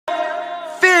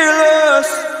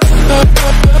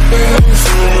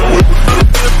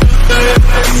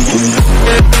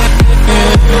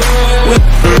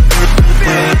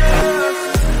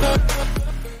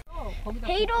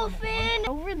Hey, Dolphin!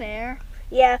 Over there.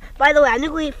 Yeah, by the way, I'm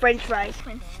gonna go eat french fries.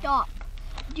 Stop.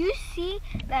 Do you see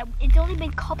that it's only been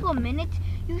a couple of minutes?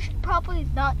 You should probably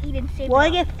not eat and save it up. Will I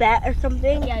get fat or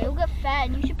something? Yeah, you'll get fat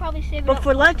and you should probably save it But up.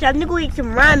 for lunch, I'm gonna go eat some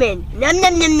ramen. Nom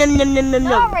nom nom nom nom nom nom.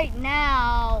 Not right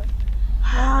now.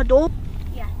 Ah, don't.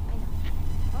 Yeah, I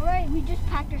know. Alright, we just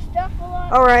packed our stuff a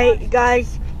lot. Alright,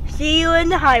 guys. See you in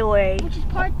the highway. Which is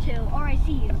part 2. Alright,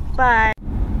 see you. Bye.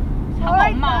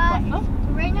 Alright, guys.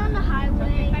 We're right now on the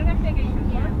highway.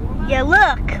 Yeah,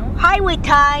 look. Highway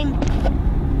time.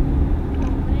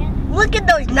 Look at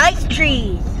those nice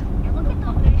trees. Yeah, look at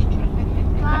those nice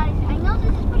trees. Guys, I know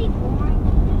this is pretty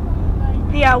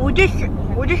boring. Yeah, we're just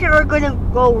gonna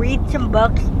go read some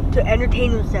books to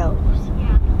entertain ourselves.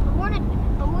 Yeah, but we're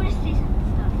gonna see some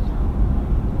stuff. So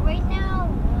right now,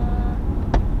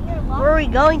 Where are we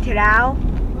going to now?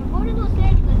 we're going to Los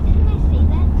Angeles. Didn't I say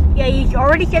that? Yeah, you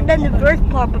already said that in the first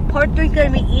part, but part 3 is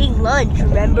gonna be eating lunch,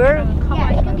 remember?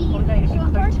 Yeah, it's gonna be eating.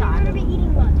 So first we're gonna be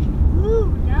eating lunch. Ooh,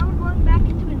 now we're going back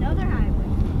into another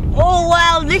highway. Oh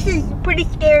wow, this is pretty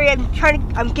scary.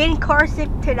 I'm getting car sick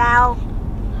to now.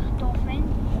 Dolphin,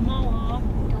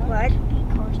 don't What?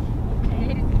 be car sick,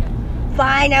 okay?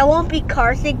 Fine, I won't be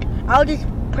car sick. I'll just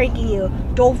pranking you.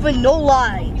 Dolphin, no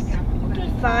lies. Okay,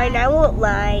 Fine, I won't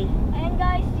lie. And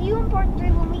guys, see you in part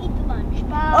 3 when we eat the lunch.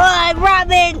 Bye. Oh,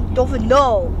 Robin! Dolphin,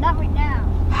 no. Not right now.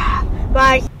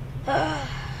 Bye.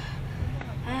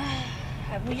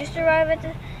 We just arrived at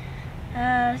the,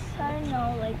 I don't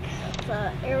know, like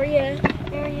the area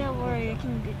where you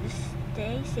can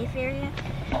stay, safe area.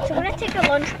 So we're gonna take a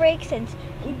lunch break since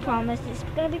we promised it's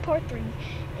gonna be part 3.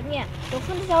 And yeah,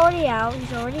 Dolphin's already out.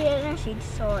 He's already in our seats.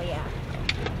 So yeah,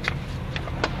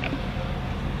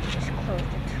 just close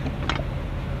it.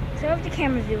 So I have the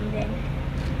camera zoomed in.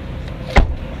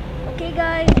 Okay,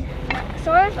 guys.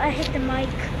 Sorry if I hit the mic.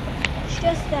 It's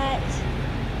just that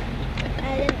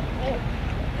I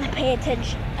didn't pay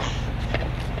attention.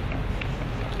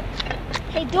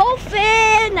 Hey,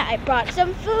 Dolphin! I brought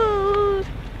some food.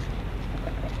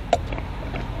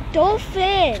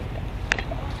 Dolphin!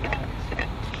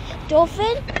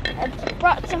 Dolphin, I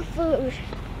brought some food.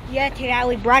 Yeah, today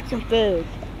we brought some food.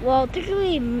 Well,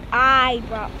 technically, I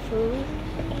brought food.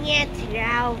 Yeah,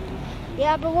 today.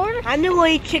 Yeah, but we're... I'm gonna go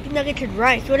eat chicken nuggets and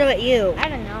rice. What about you? I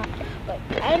don't know. But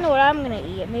I don't know what I'm gonna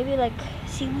eat. Maybe like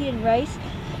seaweed and rice.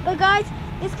 But guys,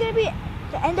 it's gonna be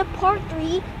the end of part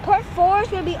 3. Part 4 is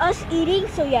gonna be us eating.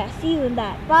 So yeah, see you in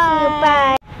that. Bye. See you,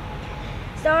 bye.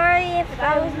 Sorry if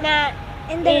I was not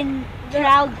in the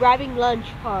now grabbing lunch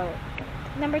part.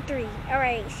 number 3. All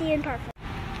right, see you in part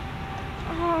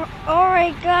 4. All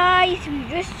right, guys, we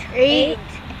just ate.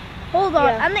 Hold on,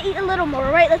 Yeah. I'm gonna eat a little more.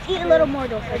 All right, let's eat a little more,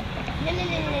 Dolphin.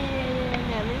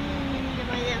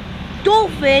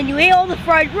 Dolphin, you ate all the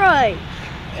fried rice.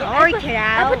 Sorry,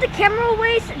 I put the camera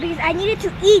away because I needed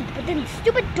to eat, but then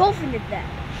stupid Dolphin did that.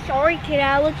 Sorry,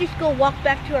 kiddo. Let's just go walk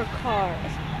back to our car.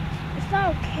 It's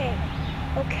not okay.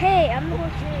 Okay, I'm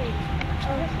gonna stay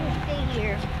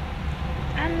here.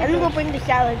 I'm gonna go bring the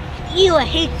salad. Ew, I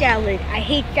hate salad. I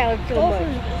hate salad so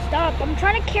Dolphin, much. stop. I'm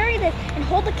trying to carry this and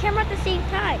hold the camera at the same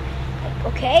time.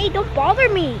 Okay, don't bother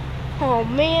me. Oh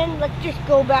man, let's just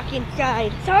go back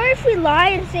inside. Sorry if we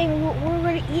lied and saying we're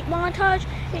going to eat montage.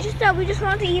 It's just that we just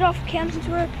wanted to eat off cam since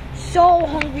we're so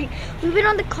hungry. We've been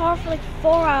on the car for like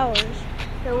 4 hours.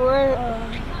 So we're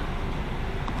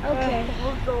Okay.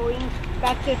 we're going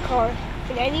back to the car.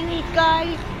 And anyways,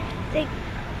 guys, thank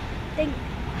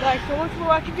guys so much for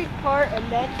watching this part.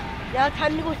 And then now it's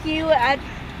time to go see you at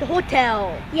the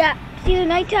hotel. Yeah, see you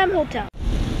nighttime hotel.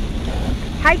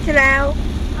 Hi, Tanao.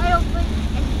 I don't think.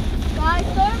 Guys,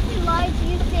 sorry if we lied to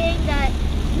you saying that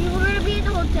we were going to be in the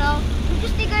hotel. We're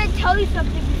just going to tell you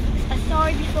something.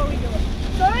 Sorry before we do it.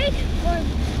 Sorry for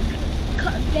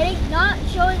not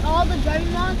showing all the driving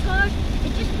montage.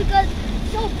 It's just because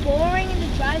it's so boring in the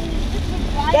driving. It's just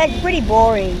we're driving. That's pretty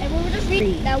boring. And we were just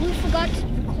reading that we forgot to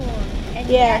record. And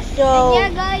Yeah, so-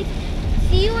 And yeah, guys,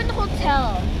 see you in the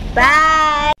hotel.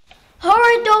 Bye.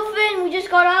 Alright, Dolphin, we just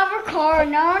got out of our car.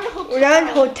 Now we're in the hotel. We're now in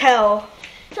the hotel.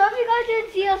 So if you guys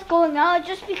didn't see us going out,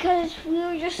 just because we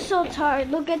were just so tired.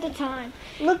 Look at the time.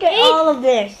 Look at all of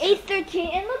this. 8:13,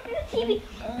 and look at the TV.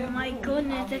 Oh my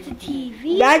goodness, that's a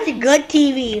TV. That's a good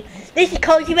TV. This is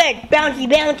Cozy Bed. Bouncy,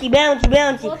 bouncy, bouncy,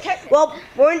 bouncy. Well,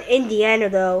 we're in Indiana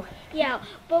though. Yeah,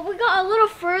 but we got a little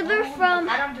further from.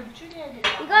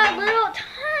 We got a little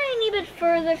tiny bit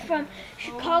further from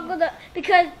Chicago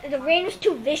because the rain was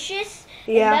too vicious.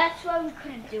 Yeah. And that's why we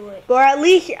couldn't do it. Or at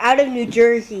least out of New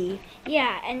Jersey.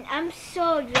 Yeah, and I'm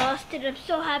so exhausted. I'm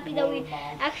so happy that we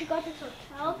actually got this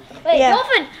hotel. Wait, Yeah.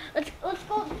 Dolphin, let's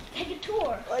go take a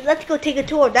tour. Let's go take a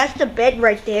tour. That's the bed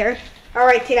right there. All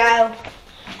right, Tadao.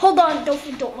 Hold on,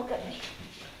 Dolphin, don't look at me.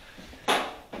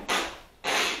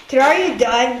 Tadao, are you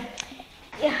done?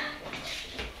 Yeah.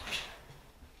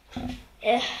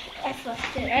 Yeah, I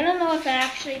flushed it. I don't know if I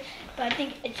actually, but I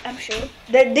think I'm sure.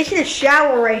 This is a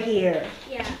shower right here.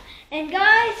 Yeah. And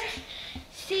guys,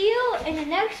 see you in the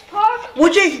next park.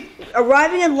 Which is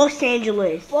arriving in Los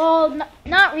Angeles. Well,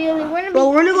 not really. We're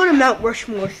gonna go to Mount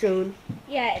Rushmore soon.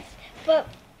 Yeah, so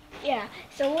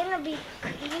we're gonna be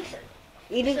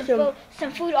eating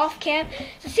some food off camp.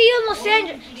 So see you in Los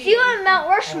Angeles. See you in Mount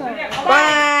Rushmore.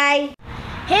 Bye.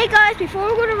 Hey guys, before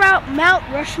we go to Mount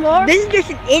Rushmore. This is just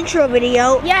an intro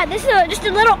video. Yeah, this is just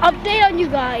a little update on you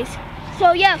guys.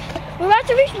 So yeah, we're about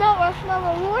to reach Mount Rushmore,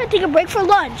 but we want to take a break for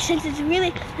lunch since it's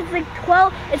like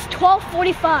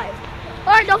 12:45.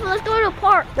 All right, Dolphin, let's go to the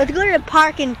park. Let's go to the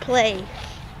park and play.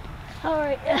 All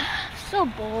right, so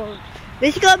bored.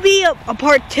 This is gonna be a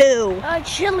part 2.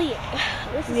 Chilly.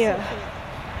 This is Yeah.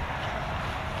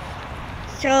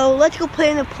 So let's go play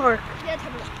in the park. Yeah,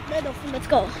 Dolphin, let's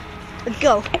go. Let's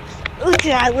go. Ooh,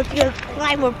 Tadao, let's go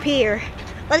climb up here.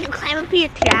 Let's go climb up here,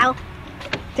 Tadao.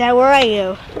 Tadao, where are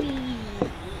you?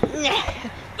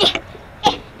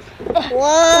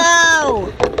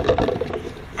 Whoa!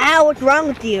 Ow, what's wrong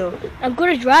with you? I'm good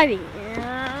at driving.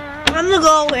 I'm not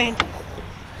going.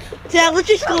 Tadao, let's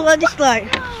just go on this line.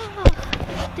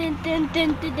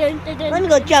 Let me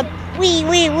go jump. Wee,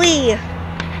 wee, wee.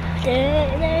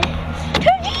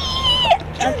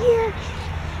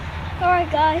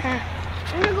 Alright guys,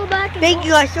 we're gonna go back and Thank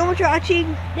you guys so much for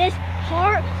watching this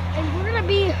part, and we're gonna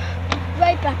be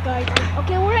right back, guys.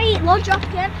 Okay, we're gonna eat lunch off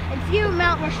camp and see you in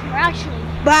Mount Rushmore, actually.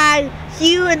 Bye.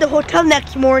 See you in the hotel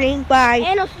next morning. Bye.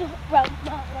 And also Mount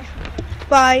Rushmore.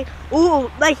 Bye.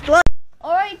 Ooh, nice lunch.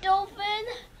 Alright, Dolphin.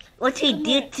 What's he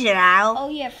did to now? Oh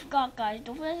yeah, I forgot, guys.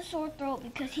 Dolphin has a sore throat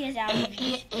because he has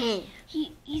allergies.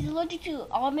 He's allergic to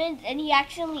almonds, and he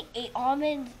accidentally ate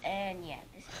almonds, and yeah.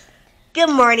 Good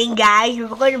morning, guys. We're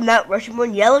going to Mount Rushmore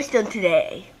in Yellowstone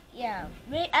today. Yeah,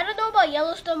 I don't know about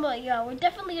Yellowstone, but yeah, we're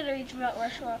definitely gonna reach Mount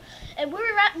Rushmore. And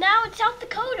we're now in South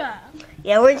Dakota.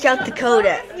 Yeah, we're in South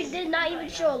Dakota. We did not even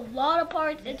show a lot of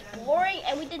parts. It's boring,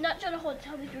 and we did not show the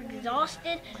hotel because we were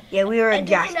exhausted. Yeah, we were and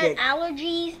exhausted. And had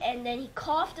allergies, and then he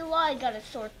coughed a lot. He got a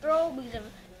sore throat because of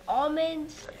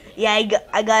almonds. Yeah,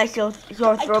 I got a sore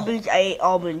throat because I ate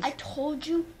almonds. I told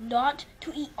you not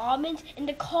to eat almonds in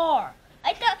the car.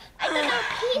 I thought they were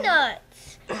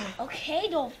peanuts. Okay,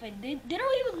 Dolphin. They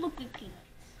don't even look like peanuts.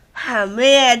 Oh,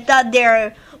 man, I thought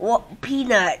they were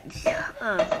peanuts.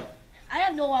 I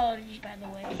have no allergies, by the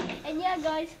way. And yeah,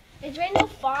 guys, it's right now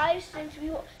 5 since we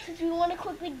want to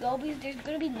quickly go because there's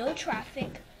gonna be no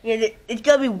traffic. Yeah, it's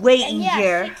gonna be way and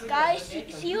easier. Yeah, 6 guys.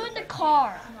 See you in the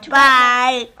car.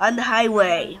 Bye on the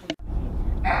highway.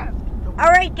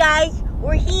 All right, guys,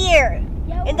 we're here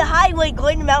in the highway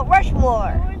going to Mount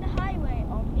Rushmore.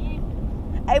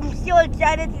 I'm so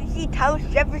excited to see Thomas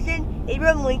Jefferson,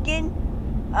 Abraham Lincoln,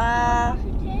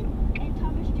 Washington and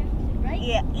Thomas Jefferson, right?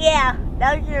 Yeah,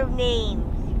 those are their names.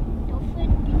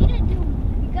 Dolphin, you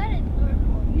gotta learn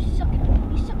more. You suck at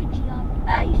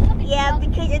geography. Yeah,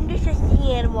 because I'm just a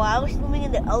sea animal. I was swimming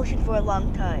in the ocean for a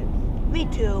long time. Me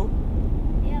too.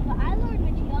 Yeah, but I learned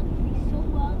my geography so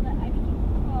well that I became a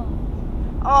pro.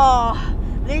 Oh,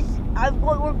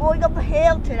 we're going up a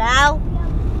hill to now.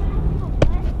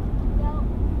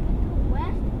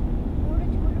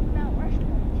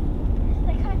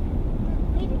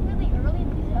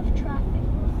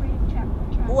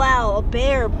 Wow, a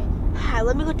bear.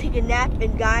 Let me go take a nap,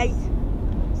 and guys,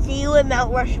 see you in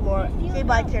Mount Rushmore. Say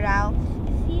bye to now.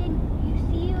 See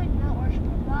you in Mount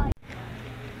Rushmore. Bye.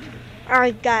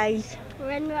 Alright, guys.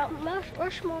 We're in Mount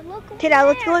Rushmore. Look over Tada,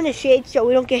 let's go in the shade so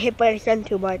we don't get hit by the sun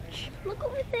too much. Look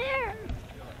over there.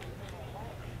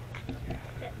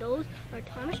 Those are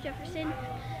Thomas Jefferson,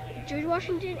 George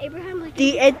Washington, Abraham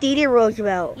Lincoln, And Theodore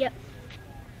Roosevelt. Yep.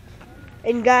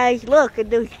 And guys, look at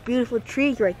those beautiful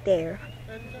trees right there.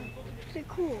 They're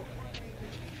cool.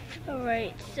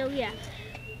 Alright, so yeah.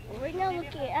 Right now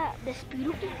looking at this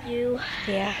beautiful view.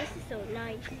 Yeah. This is so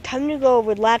nice. Time to go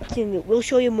relax, and we'll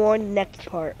show you more in the next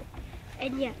part.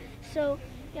 And yeah, so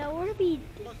yeah, we're gonna be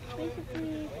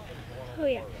basically. Oh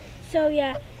yeah. So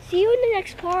yeah, see you in the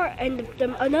next part and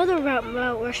another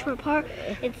Mount Rushmore part.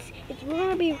 We're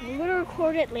gonna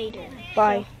record it later.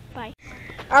 Bye. So, bye.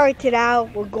 Alright,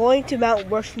 Tadao, we're going to Mount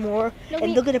Rushmore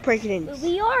and look at the presidents.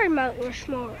 We are in Mount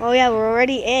Rushmore. Oh yeah, we're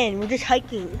already in. We're just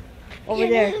hiking over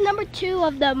there. This is number 2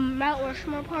 of the Mount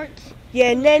Rushmore parts. Yeah,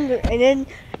 and then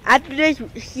After this,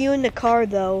 see you in the car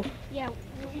though. Yeah,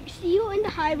 we'll see you in the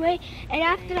highway, and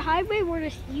after the highway, we're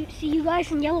gonna see you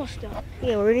guys in Yellowstone.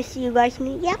 Yeah, we're gonna see you guys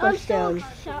in Yellowstone.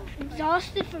 I'm so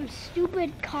exhausted from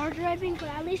stupid car driving, but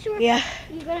at least we're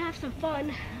gonna have some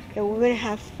fun. Yeah, we're gonna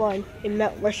have fun in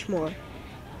Mount Rushmore.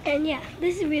 And yeah,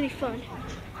 this is really fun.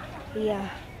 Yeah.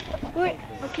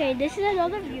 Okay, this is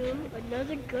another view,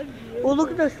 another good view. Well,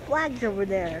 look at those flags over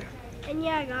there. And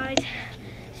yeah, guys,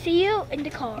 see you in the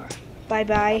car.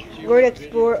 Bye-bye. We're gonna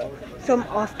explore some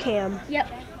off-cam. Yep.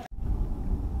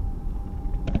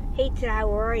 Hey, Ty,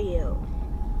 where are you?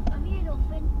 I'm here,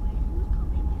 Dolphin. Who's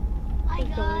coming? Hi,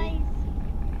 guys.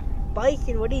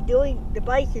 Bison, what are you doing? The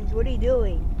bisons, what are you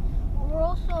doing? We're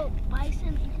also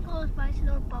bison. You can call us bison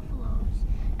or buffaloes.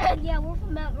 And yeah, we're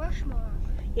from Mount Rushmore.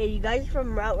 Yeah, you guys are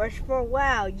from Mount Rushmore?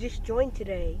 Wow, you just joined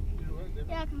today.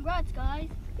 Yeah, congrats, guys.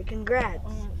 Congrats.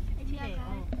 Yeah, guys.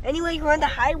 Anyways, we're on the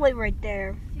highway right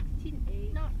there.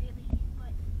 16-8. Not really,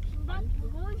 but we're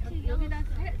going to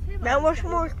Yellowstone. Mount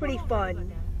Rushmore is pretty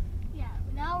fun. Yeah,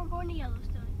 now we're going to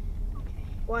Yellowstone. Okay.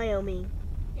 Wyoming.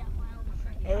 Yeah,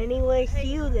 Wyoming. And anyway,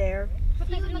 see you there. Put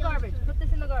this in the garbage. Put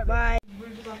this in the garbage. Bye.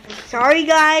 Sorry,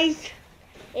 guys.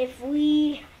 If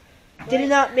we Did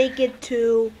not make it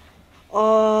to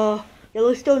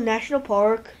Yellowstone National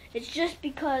Park. It's just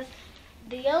because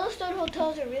the Yellowstone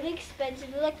hotels are really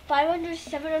expensive. They're like $500,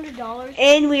 $700.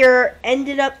 And we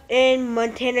ended up in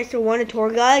Montana, so want a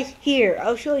tour, guys? Here,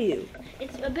 I'll show you.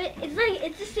 It's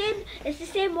the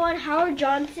same one, Howard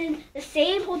Johnson, the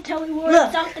same hotel we were Look.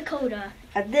 in South Dakota.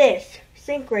 At this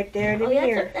sink right there and Oh in yeah,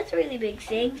 here. that's a really big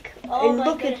sink. Oh And my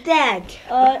look goodness. at that.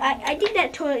 I think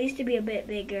that toilet used to be a bit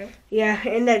bigger. Yeah,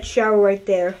 and that shower right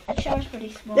there. That shower's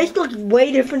pretty small. This looks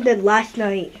way different than last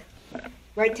night.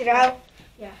 Right, Tadao?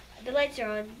 Yeah, the lights are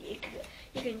on. You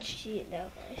can see it now,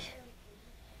 guys.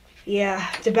 Yeah,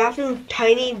 the bathroom's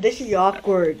tiny. This is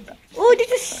awkward. Oh,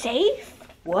 there's a safe.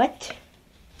 What?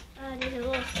 There's a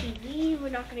little TV we're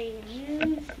not gonna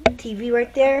even use. TV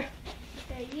right there.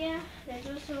 Yeah, there's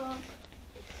also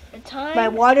the time. My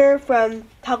water from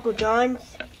Taco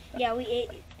John's. Yeah, we ate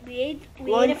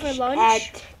Lunch it for lunch.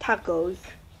 at Tacos.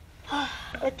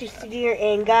 Let's just sit here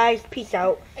and guys, peace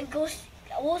out. And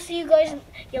we'll see you guys in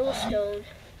Yellowstone.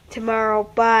 Tomorrow,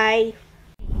 bye.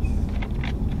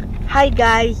 Hi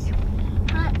guys.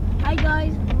 Hi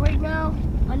guys, right now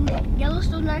on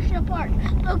Yellowstone National Park.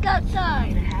 Look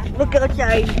outside. Look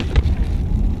outside.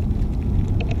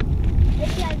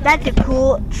 That's a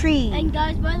cool tree. And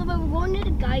guys, by the way, we're going to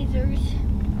the geysers.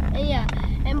 And yeah,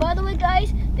 and by the way,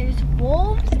 guys, there's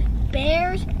wolves,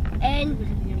 bears,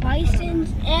 and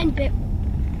bisons and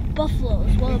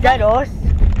buffaloes. Well, Is that us?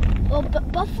 Well,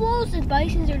 buffaloes and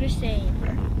bisons are the same.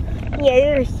 Yeah,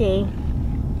 they're the same.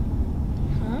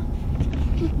 Huh?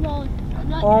 No,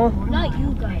 not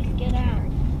you guys. Get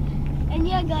out. And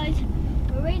yeah, guys,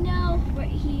 right now, right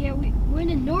here, we're in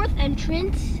the north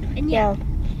entrance. And yeah,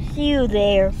 See you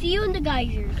there. see you in the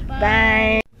geysers. Bye.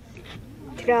 Bye.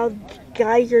 Now,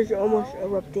 geysers are almost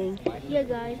erupting. Yeah,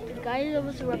 guys, the geysers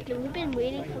almost erupting. We've been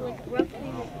waiting for like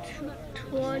roughly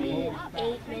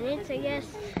 28 minutes, I guess.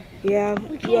 Yeah,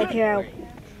 Carol.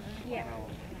 Yeah,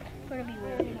 we're gonna be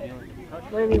waiting.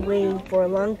 We're gonna be waiting for a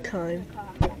long time.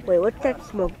 Wait, what's that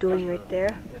smoke doing right there?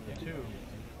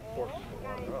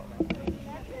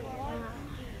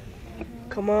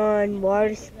 Come on,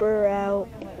 water spur out.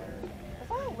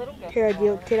 Tara,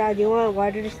 do you want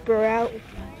water to spur out?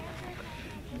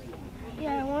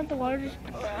 Yeah, I want the water to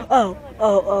spur out.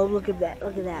 Oh, look at that,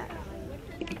 look at that.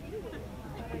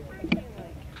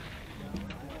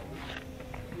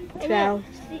 And yeah,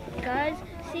 guys,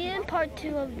 see you in part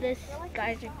 2 of this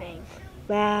geyser thing.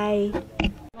 Bye.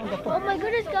 Oh my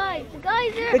goodness, guys, the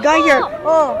geyser! The geyser!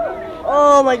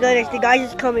 Oh my goodness, the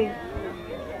geyser's coming.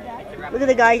 Look at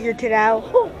the geyser, Tadao.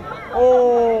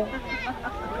 Oh.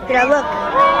 Tadao, look.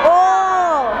 Oh!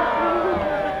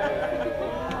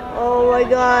 Oh my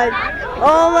god.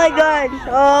 Oh my god.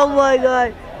 Oh my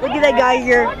god. Look at that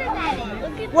geyser.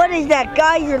 What is that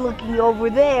geyser looking over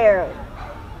there?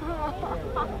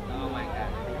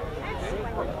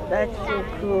 That's so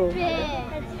cool.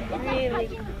 Really?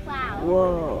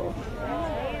 Whoa.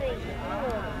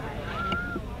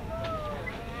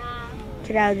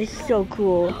 Tadao, this is so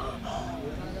cool.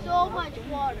 So much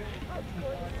water.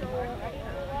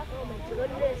 Oh my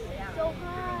goodness, it's so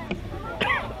hot.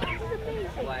 This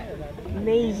is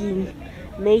amazing.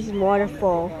 Amazing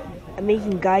waterfall.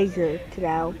 Amazing geyser,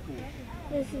 Tadao.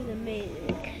 This is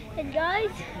amazing. And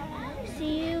guys,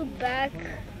 see you back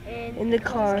In the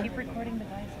car. Keep recording the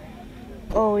geyser.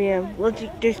 Oh yeah, let's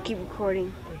just keep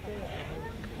recording.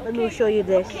 Let me show you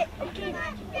this.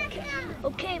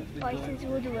 Okay, bisons,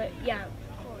 we'll do it. Yeah,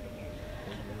 of course.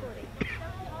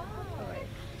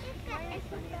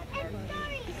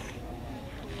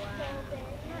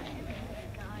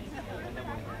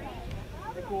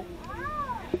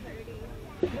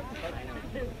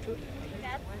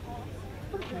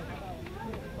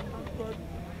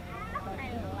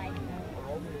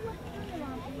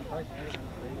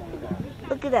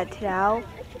 Look at that, Tao.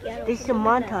 There's some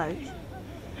montage.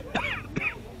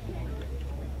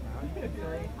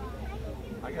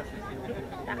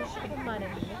 That's money.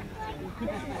 This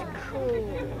is cool.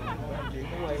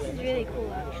 This is really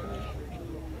cool, actually.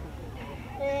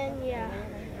 And yeah,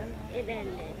 it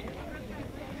ended.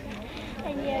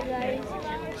 And yeah,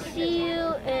 guys, see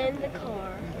you in the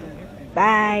car.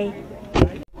 Bye.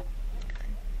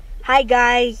 Hi,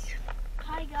 guys.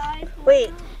 Hi, guys.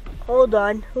 Wait, hold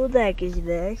on. Who the heck is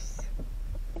this?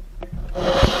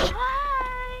 Hi.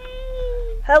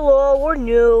 Hello, we're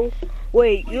new.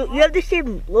 Wait, you have the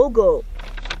same logo.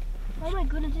 Oh my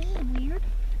goodness, this is weird.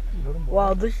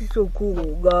 Wow, this is so cool,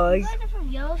 You guys. guys are from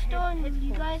Yellowstone, and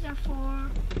you guys are for...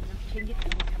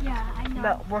 Yeah, I know.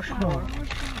 No, we're small.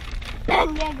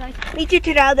 And yeah, guys. Me too,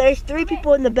 Tao. There's 3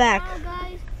 people in the back. Now,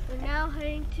 guys, we're now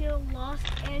heading to Los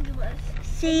Angeles.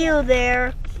 See you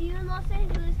there. See you in Los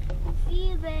Angeles. See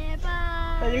you there.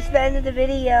 Bye. This is the end of the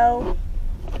video.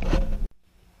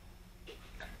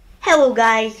 Hello,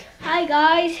 guys. Hi,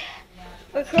 guys.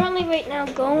 We're currently right now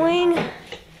going.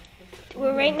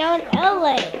 We're right now in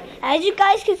LA. As you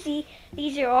guys can see,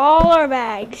 these are all our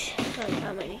bags. Sorry,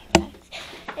 how many bags?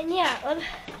 And yeah,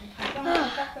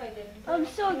 I'm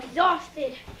so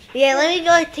exhausted. Yeah, let me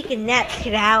go take a nap,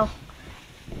 Tao.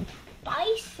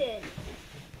 Bison.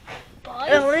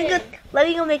 Let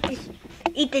me go make this,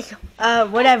 eat this,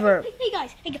 whatever. Hey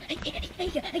guys. Hey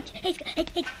guys.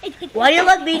 Why do you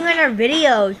love being on our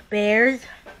videos, Bears?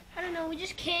 I don't know. We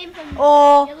just came from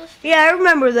Oh, Yellowstone. yeah, I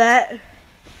remember that.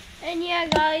 And yeah,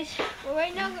 guys, we're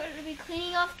right now going to be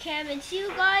cleaning off cam and see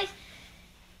you guys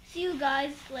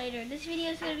later. This video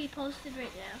is going to be posted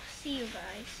right now. See you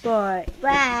guys. Bye.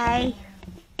 Bye.